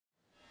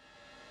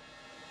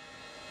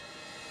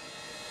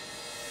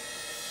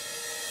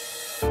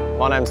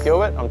My name's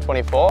Gilbert, I'm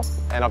 24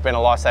 and I've been a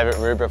lifesaver at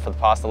Rubra for the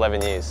past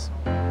 11 years.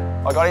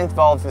 I got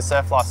involved with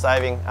surf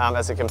lifesaving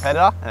as a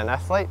competitor and an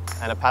athlete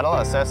and a paddler,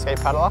 a surf ski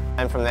paddler,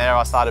 and from there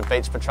I started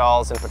beach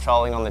patrols and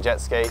patrolling on the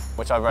jet ski,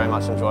 which I very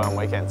much enjoy on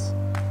weekends.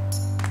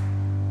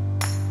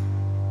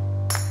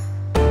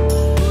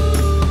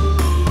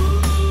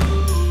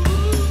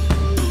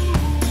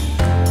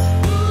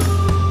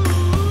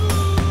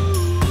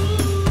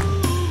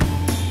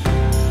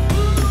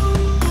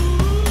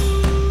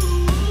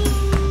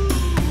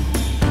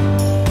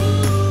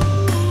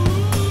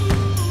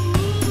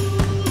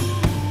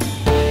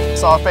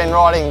 So I've been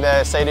riding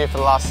the Sea Doo for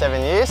the last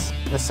 7 years.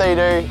 The Sea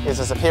Doo is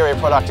a superior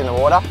product in the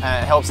water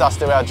and it helps us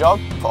do our job.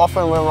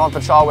 Often when we're on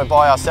patrol we're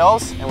by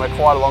ourselves and we're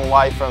quite a long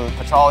way from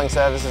patrolling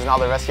services and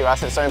other rescue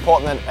assets, so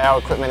important that our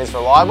equipment is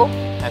reliable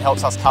and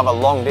helps us cover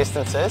long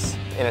distances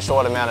in a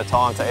short amount of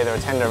time to either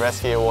attend a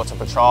rescue or to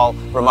patrol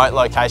remote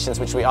locations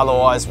which we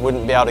otherwise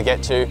wouldn't be able to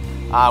get to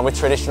with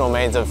traditional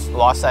means of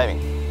lifesaving.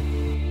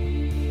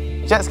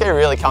 Jet ski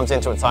really comes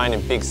into its own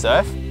in big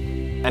surf.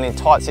 And in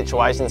tight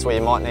situations where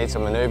you might need to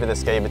manoeuvre the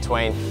ski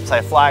between, say,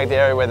 a flagged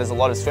area where there's a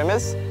lot of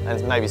swimmers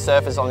and maybe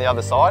surfers on the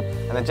other side,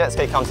 and the jet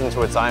ski comes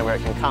into its own where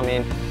it can come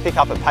in, pick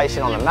up a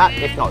patient on the mat,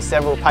 if not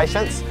several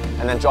patients,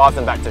 and then drive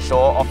them back to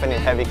shore, often in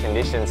heavy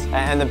conditions.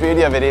 And the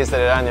beauty of it is that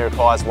it only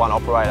requires one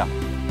operator.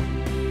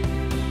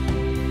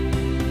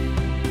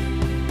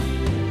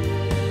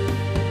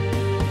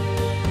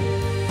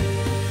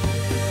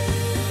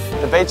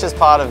 The beach is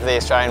part of the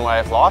Australian way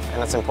of life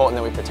and it's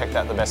important that we protect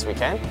that the best we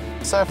can.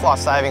 Surf life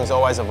saving is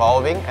always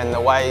evolving and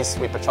the ways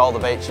we patrol the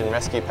beach and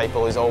rescue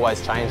people is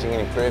always changing and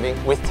improving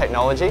with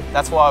technology.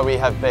 That's why we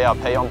have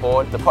BRP on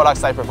board. The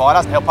products they provide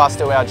us help us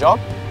do our job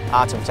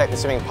to protect the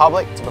swimming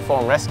public, to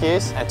perform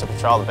rescues and to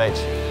patrol the beach.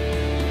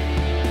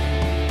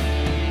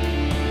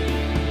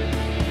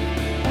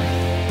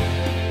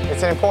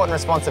 It's an important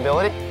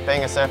responsibility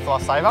being a surf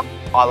lifesaver.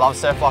 I love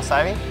surf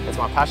lifesaving, it's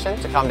my passion.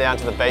 To come down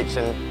to the beach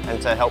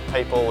and to help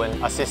people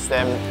and assist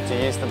them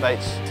to use the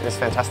beach is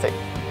fantastic.